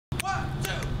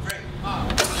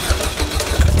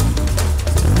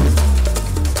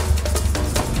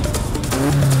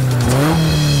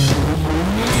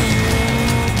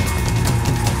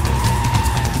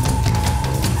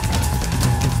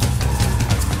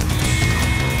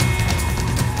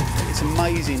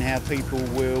amazing how people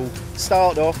will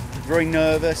start off very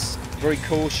nervous, very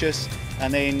cautious,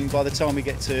 and then by the time we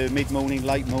get to mid-morning,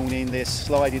 late morning, they're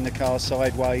sliding the car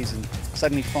sideways and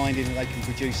suddenly finding that they can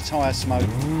produce tyre smoke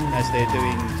as they're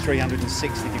doing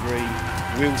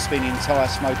 360-degree wheel-spinning,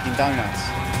 tyre-smoking donuts.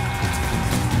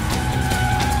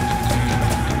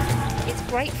 It's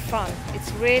great fun.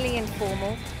 It's really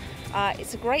informal.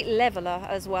 It's a great leveller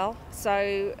as well.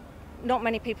 So not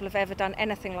many people have ever done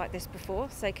anything like this before,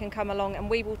 so they can come along and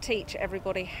we will teach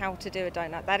everybody how to do a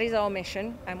donut. That is our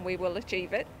mission and we will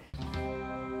achieve it.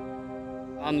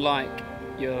 Unlike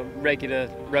your regular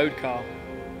road car,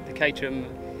 the Caterham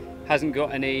hasn't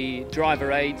got any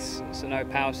driver aids, so no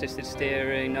power assisted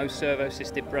steering, no servo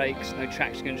assisted brakes, no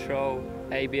traction control,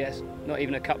 ABS, not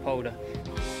even a cup holder.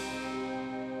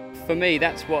 For me,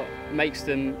 that's what makes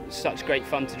them such great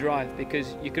fun to drive,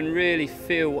 because you can really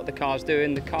feel what the car's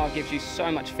doing. The car gives you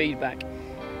so much feedback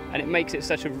and it makes it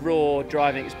such a raw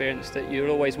driving experience that you'll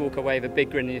always walk away with a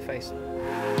big grin on your face.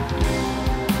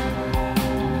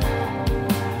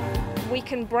 We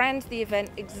can brand the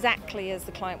event exactly as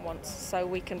the client wants. So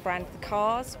we can brand the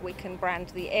cars, we can brand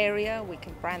the area, we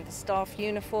can brand the staff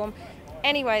uniform,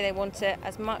 any way they want it,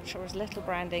 as much or as little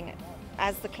branding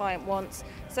as the client wants.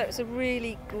 So it's a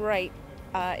really great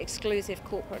exclusive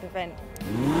corporate event.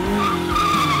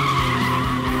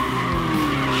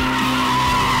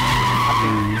 I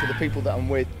think for the people that I'm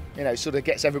with, you know, sort of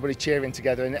gets everybody cheering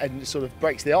together and sort of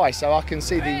breaks the ice. So I can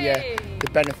see the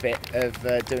benefit of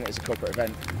doing it as a corporate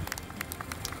event.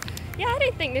 Yeah, I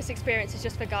don't think this experience is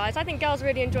just for guys. I think girls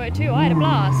really enjoy it too. I had a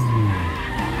blast.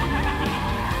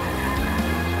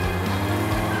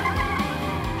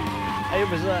 It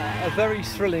was a very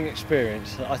thrilling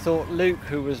experience. I thought Luke,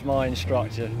 who was my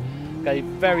instructor, gave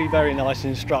very, very nice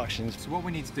instructions. So what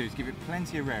we need to do is give it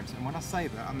plenty of revs, and when I say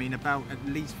that, I mean about at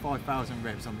least 5,000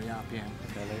 revs on the RPM.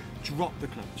 Drop the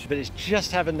clutch. But it's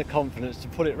just having the confidence to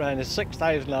put it around to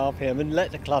 6,000 RPM and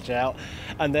let the clutch out,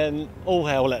 and then all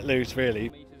hell let loose, really.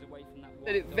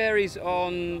 It varies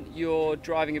on your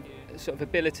driving sort of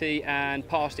ability and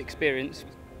past experience,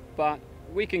 but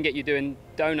we can get you doing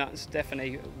donuts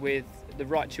definitely with the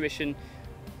right tuition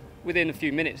within a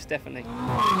few minutes, definitely.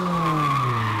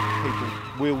 People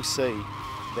will see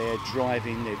their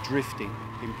driving, their drifting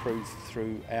improve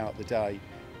throughout the day.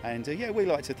 And yeah, we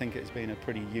like to think it's been a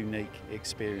pretty unique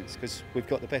experience because we've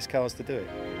got the best cars to do it.